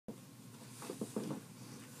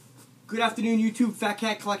Good afternoon, YouTube. Fat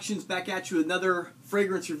Cat Collections back at you with another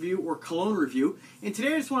fragrance review or cologne review. And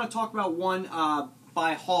today I just want to talk about one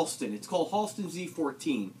by Halston. It's called Halston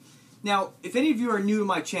Z-14. Now, if any of you are new to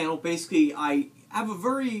my channel, basically I have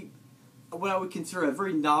what I would consider a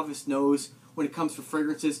very novice nose when it comes to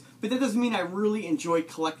fragrances, but that doesn't mean I really enjoy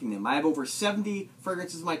collecting them. I have over 70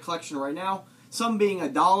 fragrances in my collection right now, some being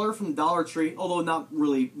 $1 from the Dollar Tree, although not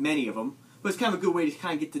really many of them. But it's kind of a good way to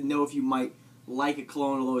kind of get to know if you might like a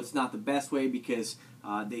cologne, although it's not the best way because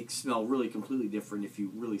they smell really completely different if you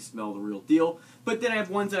really smell the real deal. But then I have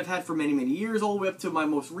ones that I've had for many, many years, all the way up to my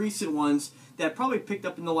most recent ones that I probably picked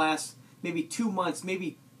up in the last maybe 2 months,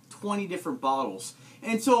 maybe 20 different bottles.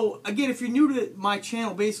 And so, again, if you're new to my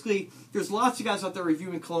channel, basically, there's lots of guys out there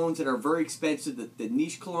reviewing colognes that are very expensive, the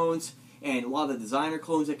niche colognes, and a lot of the designer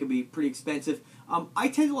colognes that can be pretty expensive. I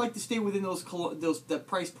tend to like to stay within that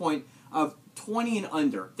price point of 20 and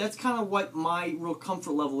under. That's kind of what my real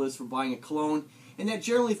comfort level is for buying a cologne, and that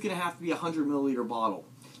generally is going to have to be a 100 milliliter bottle.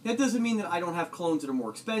 That doesn't mean that I don't have colognes that are more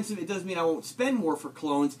expensive. It doesn't mean I won't spend more for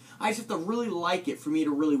colognes. I just have to really like it for me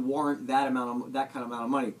to really warrant that kind of amount of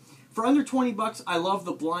money. For under 20 bucks, I love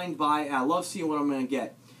the blind buy, and I love seeing what I'm going to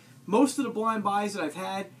get. Most of the blind buys that I've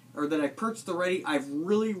had or that I've purchased already, I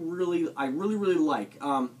really like,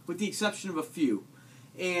 with the exception of a few.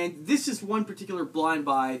 And this is one particular blind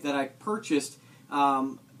buy that I purchased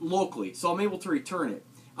locally, so I'm able to return it.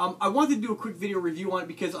 I wanted to do a quick video review on it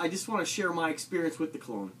because I just want to share my experience with the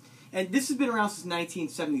cologne. And this has been around since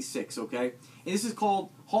 1976, okay? And this is called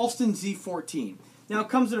Halston Z-14. Now, it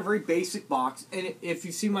comes in a very basic box, and if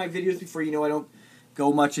you've seen my videos before, you know I don't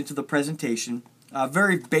go much into the presentation.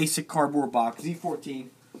 Very basic cardboard box, Z-14.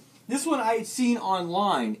 This one I had seen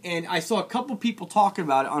online, and I saw a couple people talking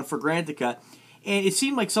about it on Fragrantica, and it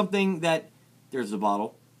seemed like something that, there's the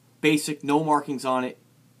bottle, basic, no markings on it,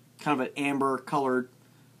 kind of an amber colored,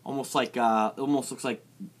 almost like, almost looks like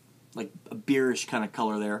a beerish kind of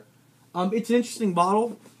color there. It's an interesting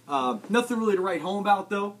bottle, nothing really to write home about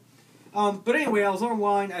though. But anyway, I was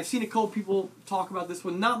online, I've seen a couple people talk about this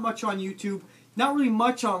one, not much on YouTube, not really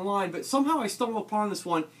much online, but somehow I stumbled upon this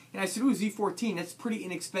one, and I said, ooh, Z-14, that's pretty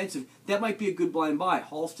inexpensive, that might be a good blind buy.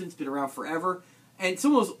 Halston's been around forever. And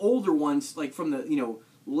some of those older ones, like from the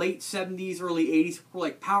late 70s, early 80s, were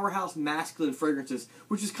like powerhouse masculine fragrances,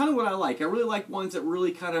 which is kind of what I like. I really like ones that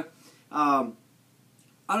really kind of, I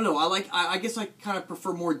don't know, I guess I kind of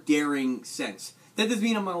prefer more daring scents. That doesn't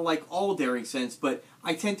mean I'm going to like all daring scents, but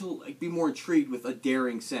I tend to be more intrigued with a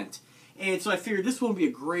daring scent. And so I figured this one would be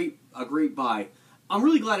a great buy. I'm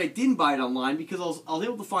really glad I didn't buy it online because I was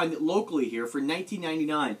able to find it locally here for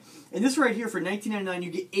 $19.99. And this right here, for $19.99,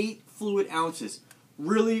 you get 8 fluid ounces.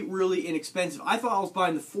 Really inexpensive. I thought I was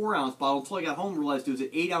buying the 4-ounce bottle until I got home and realized it was an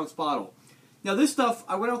 8-ounce bottle. Now this stuff,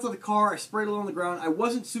 I went out to the car, I sprayed it on the ground. I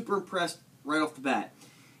wasn't super impressed right off the bat.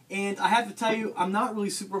 And I have to tell you, I'm not really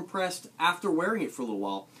super impressed after wearing it for a little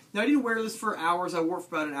while. Now I didn't wear this for hours, I wore it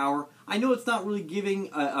for about an hour. I know it's not really giving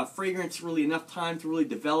a fragrance really enough time to really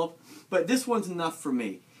develop, but this one's enough for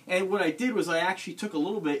me. And what I did was I actually took a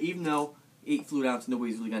little bit, even though 8 fluid ounce,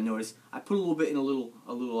 nobody's really going to notice. I put a little bit in a little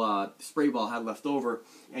spray bottle I had left over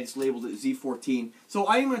and just labeled it Z-14. So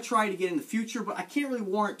I am going to try it again in the future, but I can't really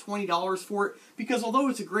warrant $20 for it because although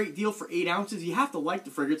it's a great deal for 8 ounces, you have to like the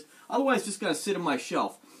fragrance. Otherwise, it's just going to sit on my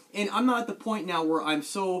shelf. And I'm not at the point now where I'm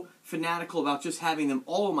so fanatical about just having them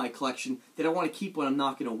all in my collection that I want to keep what I'm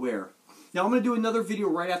not going to wear. Now, I'm going to do another video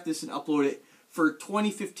right after this and upload it for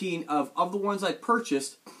 2015 of the ones I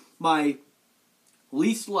purchased, my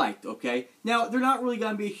least liked, okay? Now, they're not really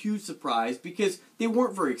going to be a huge surprise because they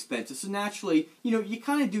weren't very expensive. So naturally, you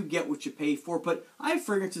kind of do get what you pay for, but I have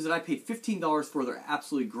fragrances that I paid $15 for that are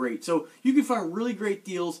absolutely great. So you can find really great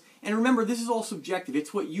deals. And remember, this is all subjective.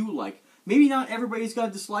 It's what you like. Maybe not everybody's going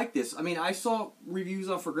to dislike this. I mean, I saw reviews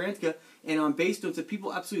on Fragrantica and on Base Notes that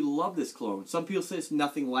people absolutely love this cologne. Some people say it's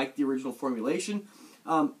nothing like the original formulation.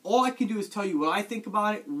 All I can do is tell you what I think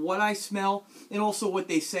about it, what I smell, and also what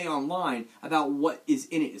they say online about what is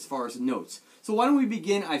in it as far as the notes. So why don't we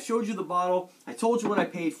begin? I showed you the bottle. I told you what I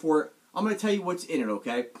paid for it. I'm going to tell you what's in it,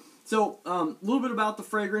 okay? So a little bit about the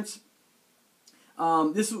fragrance.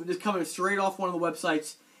 This is coming straight off one of the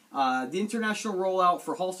websites. The international rollout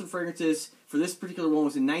for Halston fragrances for this particular one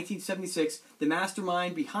was in 1976. The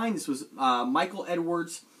mastermind behind this was Michael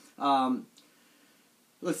Edwards.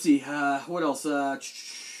 Let's see, what else?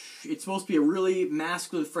 It's supposed to be a really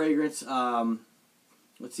masculine fragrance.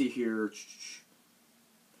 Let's see here.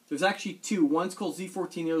 There's actually 2. One's called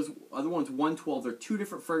Z-14, the other one's 112. They're 2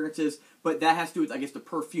 different fragrances, but that has to do with, I guess, the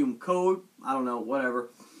perfume code. I don't know, whatever.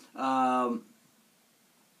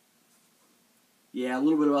 Yeah, a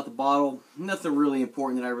little bit about the bottle. Nothing really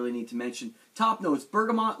important that I really need to mention. Top notes: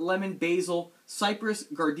 bergamot, lemon, basil, cypress,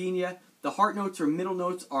 gardenia. The heart notes or middle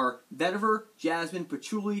notes are vetiver, jasmine,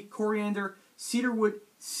 patchouli, coriander, cedarwood,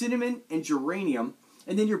 cinnamon, and geranium.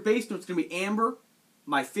 And then your base note's going to be amber,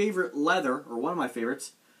 my favorite leather, or one of my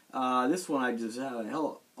favorites. This one I just have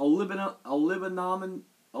olibanum.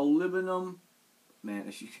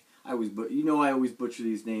 Man, I always butcher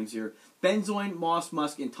these names here. Benzoin, moss,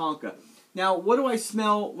 musk, and tonka. Now, what do I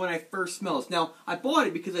smell when I first smell this? Now, I bought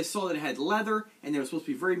it because I saw that it had leather and it was supposed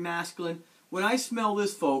to be very masculine. When I smell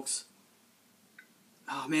this, folks,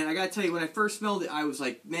 oh man, I gotta tell you, when I first smelled it, I was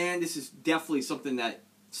like, man, this is definitely something that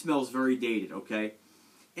smells very dated, okay?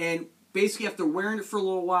 And basically, after wearing it for a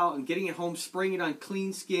little while and getting it home, spraying it on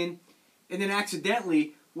clean skin, and then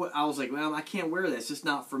accidentally, I was like, well, I can't wear this. It's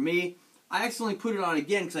not for me. I accidentally put it on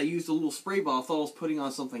again because I used a little spray bottle. I thought I was putting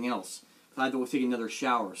on something else. I had to take another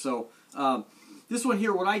shower. So this one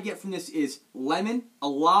here, what I get from this is lemon, a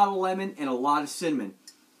lot of lemon, and a lot of cinnamon.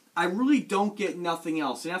 I really don't get nothing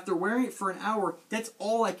else. And after wearing it for an hour, that's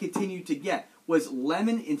all I continued to get was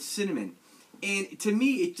lemon and cinnamon. And to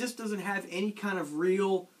me, it just doesn't have any kind of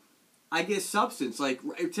real, I guess, substance. Like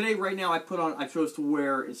today, right now, I chose to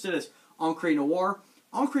wear, instead of Encre Noir.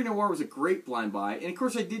 Encre Noir was a great blind buy. And of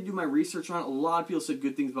course, I did do my research on it. A lot of people said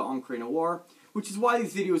good things about Encre Noir, which is why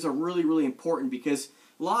these videos are really, really important, because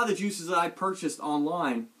a lot of the juices that I purchased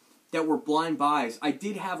online that were blind buys, I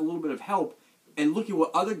did have a little bit of help and look at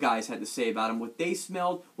what other guys had to say about them, what they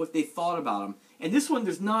smelled, what they thought about them. And this one,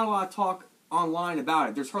 there's not a lot of talk online about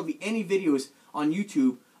it. There's hardly any videos on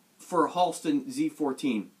YouTube for Halston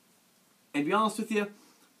Z-14. And to be honest with you,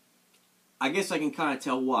 I guess I can kind of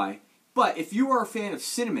tell why. But if you are a fan of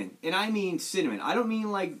cinnamon, and I mean cinnamon, I don't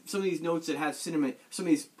mean like some of these notes that have cinnamon, some of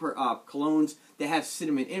these colognes that have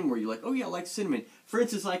cinnamon in where you're like, oh yeah, I like cinnamon. For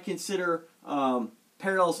instance, I consider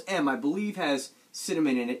Parallels M, I believe has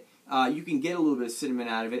cinnamon in it. You can get a little bit of cinnamon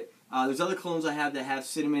out of it. There's other colognes I have that have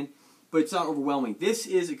cinnamon, but it's not overwhelming. This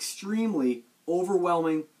is extremely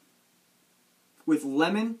overwhelming with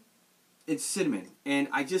lemon and cinnamon, and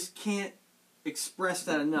I just can't express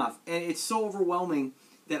that enough. And it's so overwhelming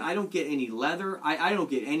that I don't get any leather. I don't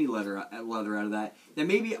get any leather out of that. Now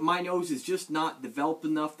maybe my nose is just not developed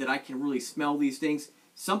enough that I can really smell these things.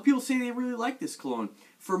 Some people say they really like this cologne.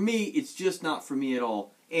 For me, it's just not for me at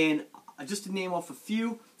all. And just to name off a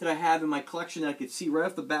few that I have in my collection that I could see right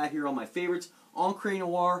off the bat here, all my favorites: Encre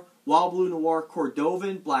Noir, Wild Blue Noir,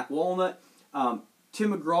 Cordovan, Black Walnut,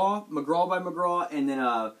 Tim McGraw by McGraw, and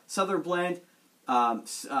then Southern Blend,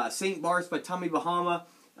 St. Bart's by Tommy Bahama,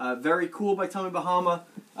 Very Cool by Tommy Bahama.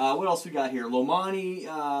 What else we got here? Lomani,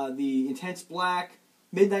 the Intense Black,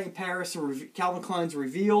 Midnight in Paris, Calvin Klein's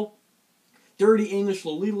Reveal, Dirty English,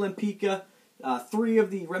 Lolita Lempica, 3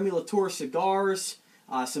 of the Remy Latour cigars,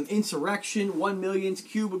 some Insurrection, 1 Millions,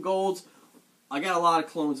 Cuba Golds. I got a lot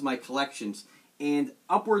of colognes in my collections, and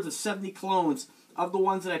upwards of 70 colognes. Of the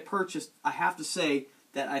ones that I purchased, I have to say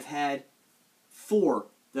that I've had 4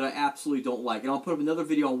 that I absolutely don't like. And I'll put up another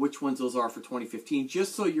video on which ones those are for 2015,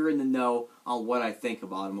 just so you're in the know on what I think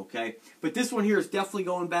about them, okay? But this one here is definitely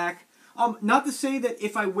going back. Not to say that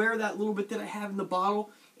if I wear that little bit that I have in the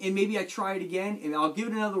bottle, and maybe I try it again, and I'll give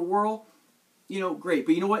it another whirl, you know, great.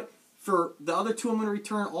 But you know what? For the other 2 I'm going to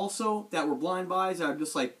return also, that were blind buys, I'm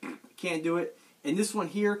just like, can't do it. And this one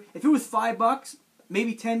here, if it was $5,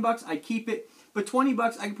 maybe $10, I'd keep it. But $20,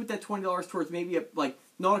 I can put that $20 towards maybe a, like,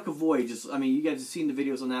 Nautica Voyage. I mean, you guys have seen the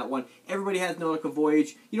videos on that one. Everybody has Nautica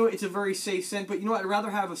Voyage. You know, it's a very safe scent, but you know what? I'd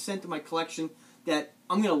rather have a scent in my collection that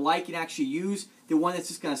I'm going to like and actually use than one that's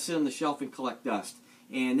just going to sit on the shelf and collect dust.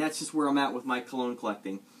 And that's just where I'm at with my cologne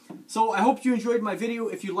collecting. So I hope you enjoyed my video.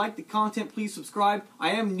 If you liked the content, please subscribe.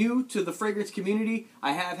 I am new to the fragrance community.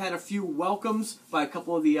 I have had a few welcomes by a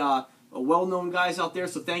couple of the well-known guys out there,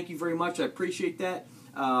 so thank you very much. I appreciate that.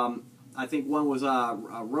 I think one was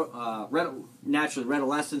naturally Red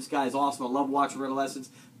Adolescence. Guy is awesome. I love watching Red Adolescence.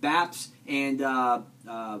 Baps and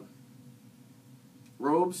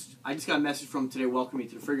Robes. I just got a message from him today welcoming me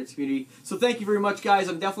to the fragrance community. So thank you very much, guys.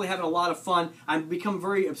 I'm definitely having a lot of fun. I've become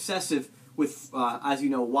very obsessive with, as you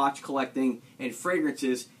know, watch collecting and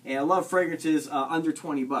fragrances. And I love fragrances under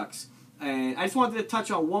 $20. And I just wanted to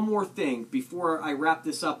touch on one more thing before I wrap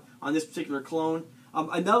this up on this particular cologne.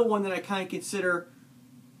 Another one that I kind of consider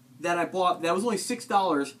that I bought that was only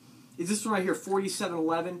 $6 is this one right here,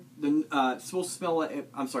 4711. It's supposed to smell like,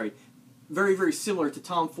 I'm sorry, very, very similar to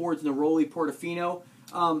Tom Ford's Neroli Portofino.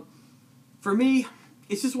 For me,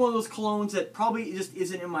 it's just one of those colognes that probably just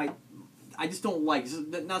isn't in my, I just don't like. It's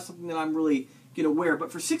not something that I'm really going to wear.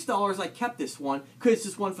 But for $6, I kept this one because it's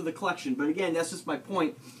just one for the collection. But again, that's just my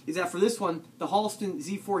point, is that for this one, the Halston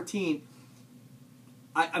Z-14,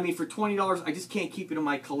 I mean, for $20, I just can't keep it in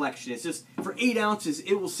my collection. It's just, for 8 ounces,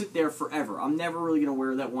 it will sit there forever. I'm never really going to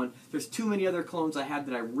wear that one. There's too many other colognes I have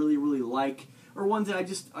that I really, really like, or ones that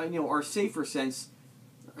I know, are safer sense.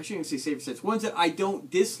 I shouldn't even say safer sense. Ones that I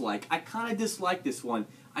don't dislike. I kind of dislike this one.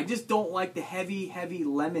 I just don't like the heavy, heavy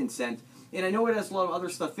lemon scent. And I know it has a lot of other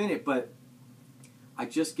stuff in it, but I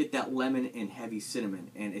just get that lemon and heavy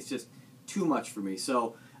cinnamon, and it's just too much for me.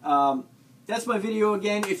 So, that's my video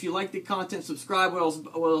again. If you like the content, subscribe. What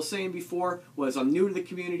I was saying before was I'm new to the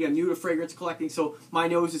community. I'm new to fragrance collecting, so my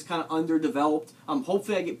nose is kind of underdeveloped.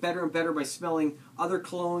 Hopefully I get better and better by smelling other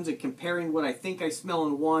colognes and comparing what I think I smell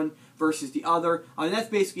in one versus the other. I mean, that's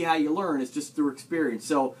basically how you learn. It's just through experience.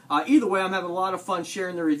 So either way, I'm having a lot of fun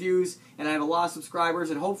sharing the reviews, and I have a lot of subscribers,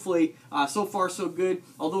 and hopefully, so far so good.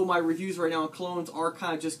 Although my reviews right now on colognes are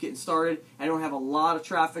kind of just getting started, I don't have a lot of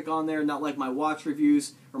traffic on there, not like my watch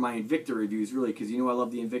reviews or my Invicta reviews, really, because you know I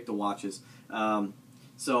love the Invicta watches.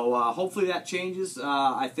 So hopefully that changes.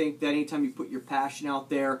 I think that anytime you put your passion out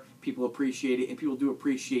there, people appreciate it, and people do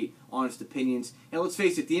appreciate honest opinions. And let's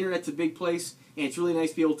face it, the internet's a big place, and it's really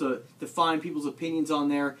nice to be able to find people's opinions on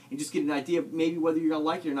there and just get an idea of maybe whether you're going to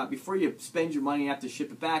like it or not before you spend your money and have to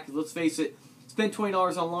ship it back. Because let's face it, spend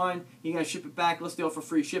 $20 online, you're going to ship it back, let's do it for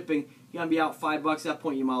free shipping, you're going to be out $5. At that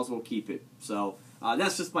point, you might as well keep it. So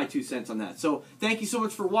that's just my 2 cents on that. So thank you so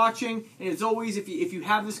much for watching. And as always, if you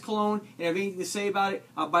have this cologne and have anything to say about it,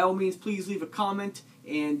 by all means, please leave a comment.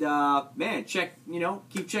 And man,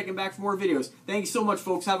 keep checking back for more videos. Thank you so much,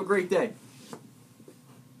 folks. Have a great day.